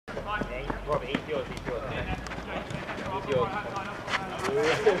Robbie, he's yours, he's yours. He's yours.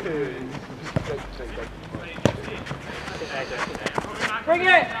 Bring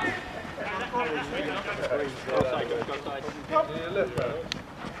it! Go side, go side.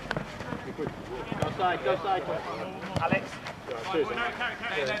 Go side, go side. Alex. See you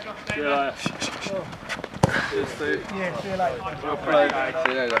later. Cheers, Steve. Yeah, see you later. Well played.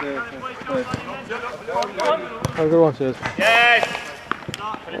 See you later. Have a good one, cheers. Yes!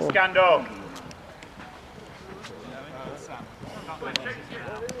 Put it Scandal. Let's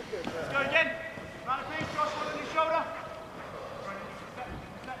go again. Round of feet, Josh, one on your shoulder.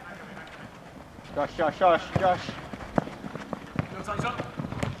 Josh.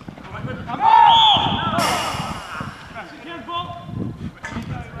 Come on!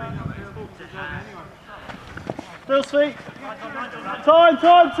 Still sweet. Time.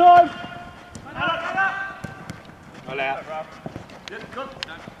 All out.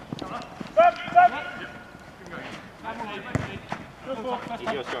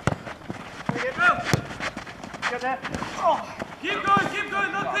 He's yours, Josh. Get there. Oh. Keep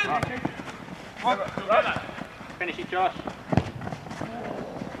going, nothing. Finish it, Josh.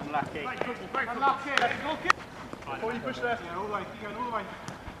 Unlucky. Before you push there. Yeah, all the way. Keep going all the way.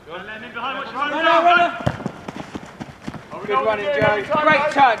 Let him in behind. Watch Runner. Good running, Joe.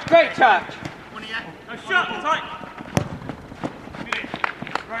 Great touch. Go shut, tight.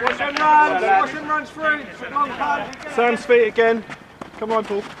 Watch him runs through. Long pad. Sam's feet again. Come on,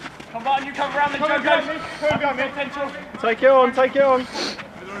 Paul. Come on, you come around the Joe. Go, potential. Take it on.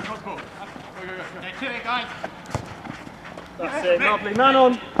 To it, guys. That's it, lovely. Man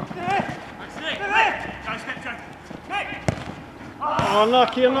on. That's it. Go, step, Joe. Oh,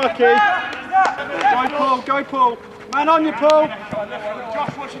 unlucky. Go, Paul. Man on you, Paul.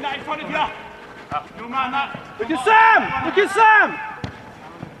 Josh watching that in front of you. Your man, that. Look at Sam.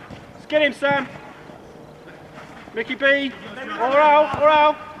 Let's get him, Sam. Mickey B. Or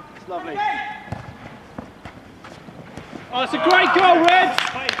out. It's lovely. Oh, it's a great goal, Reds.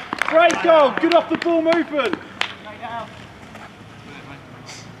 Great goal. Good off the ball movement.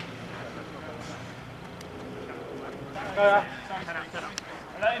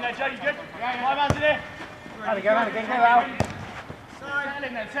 Let in there, Joe, you good? Yeah. My man's in here. Go out. Settle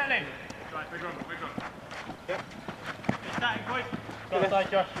in then, settle in. Right, big run. Yep. Get started, boys. Go side,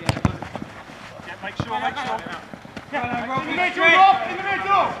 Josh. Yeah, make sure. Yeah, in the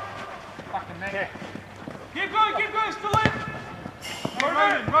middle, Back in there. Keep going, still in.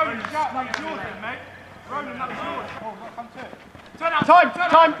 Ronan, that's yours then, mate. Ronan, that was yours. Oh, come to it. Turn out. Time.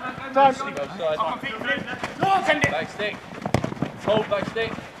 Go side. Back stick. Hold back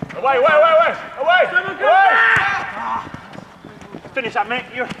stick. Away. Finish that, mate.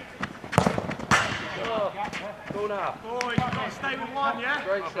 You're... Go now. Boys, you've got to stay with one, yeah?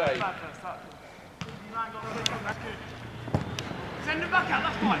 Great save. That's good. Send him back out,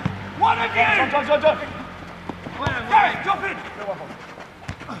 that's fine. One again! John. Gareth, drop in!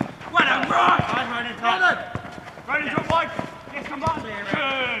 Well done, right! Ronan, drop wide. Yes, come on.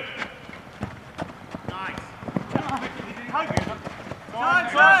 Good. Nice. Time.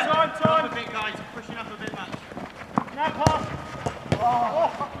 A bit, guys. Pushing up a bit much. Now pass.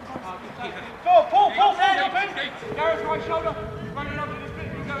 Go, Paul, jump in. Gareth's right shoulder. Running over this bit,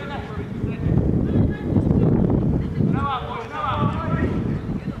 you go in there. No out, boys, no out.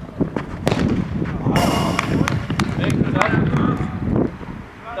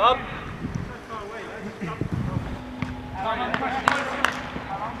 Stop.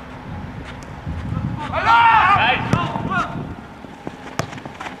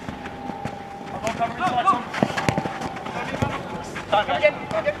 Come again.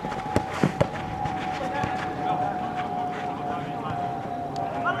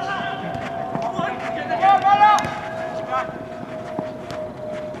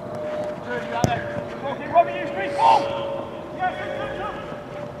 Robbie, you street ball! Yes,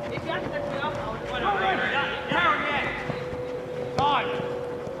 time!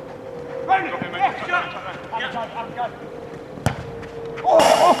 Ronan, yes, shut!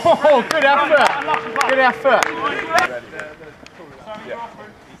 Oh, good effort.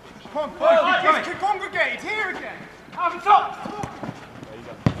 Come on, boys, congregate here again. Have a top.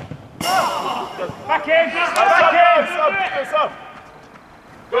 Back in. Stop.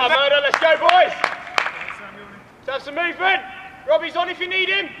 Right, Murder, let's go, boys. Let's have some movement. Robbie's on if you need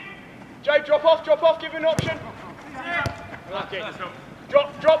him. Joe, drop off, give him an option. Lucky.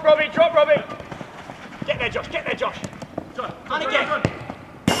 Drop, Robbie. Get there, Josh. And again.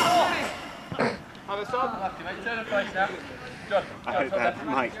 Have a sub. Lucky, mate. Turn the face now. John. I hope that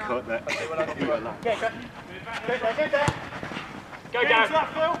Mike caught that. Go, Darren.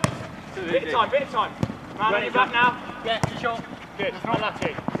 Bit of time, bit of time. Man on your back now. Yeah, short. Good,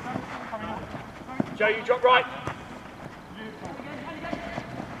 unlucky. Joe, you drop right.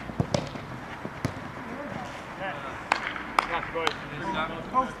 Lucky boys.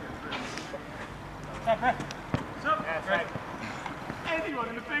 Anyone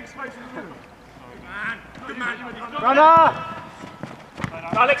in the big space in the middle. Good man. Runner!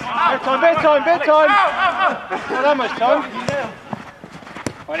 Alex, Bit of time. Not that much time.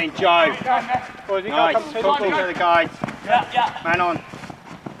 Well in, Joe. Boys, we gotta come to the guys. Yeah. Man on.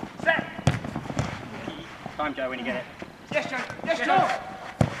 Set. Time, Joe, when you get it. Yes, Joe. Yes, Joe.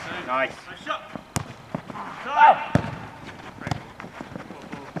 Nice. Shot.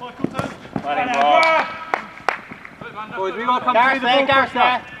 Well in, Rob. Boys, we gotta come through the ball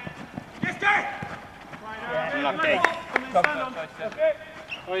quicker. Yes, Joe. Unlucky.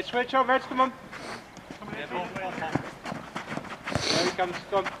 Boys, switch on, Reds, come on. There he comes,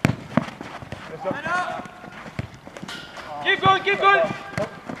 come. Keep going.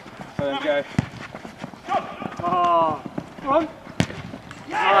 So then go. Oh, come on.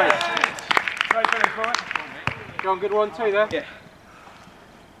 Nice. John, good one too there. Yeah.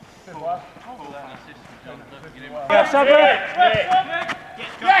 Yeah, Sabra.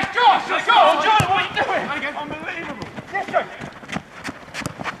 Yes, Josh. John, what are you doing? Unbelievable. Yes, Joe.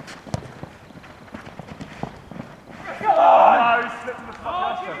 Oh, he slipped in the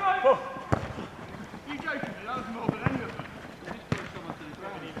fucking oh. You joking? That was more than any of them.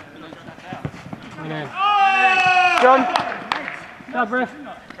 John. Sabra.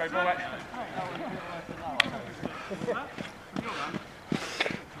 Straight ball back.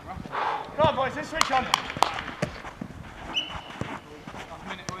 Come on, boys, let's switch on.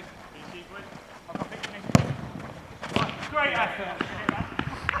 Great effort.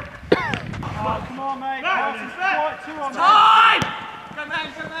 Oh, come on, mate. Time! Go, man.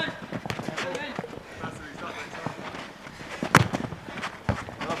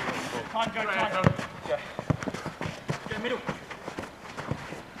 Time, go, time. Get middle.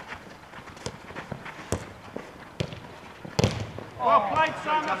 Well played,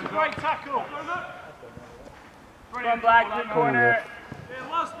 Sam, that's a great tackle. Brilliant, Black, good corner. Yeah,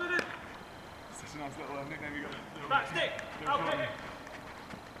 last minute. Such a nice little nickname you got. Back stick. Out pick.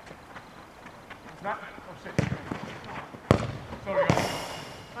 Oh, shit. Sorry, guys.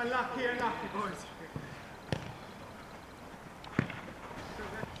 Unlucky, boys.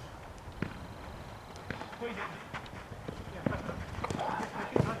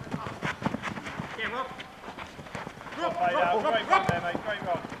 Get him up. Great run there, mate. Great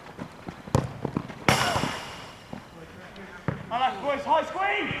run. I like it, boys. High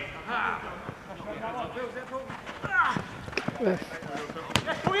squeeze.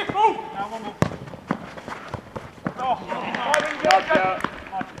 Yes, pull. Now one more. Oh,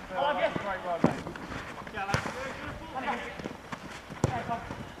 great run, mate.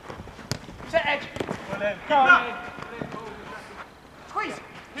 Set edge. Well in. Come on. Squeeze.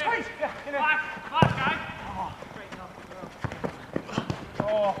 Squeeze. Back, gang.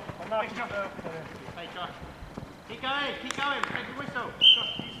 Oh, unlucky. Keep going. Take a whistle.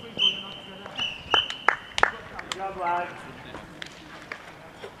 Good lad.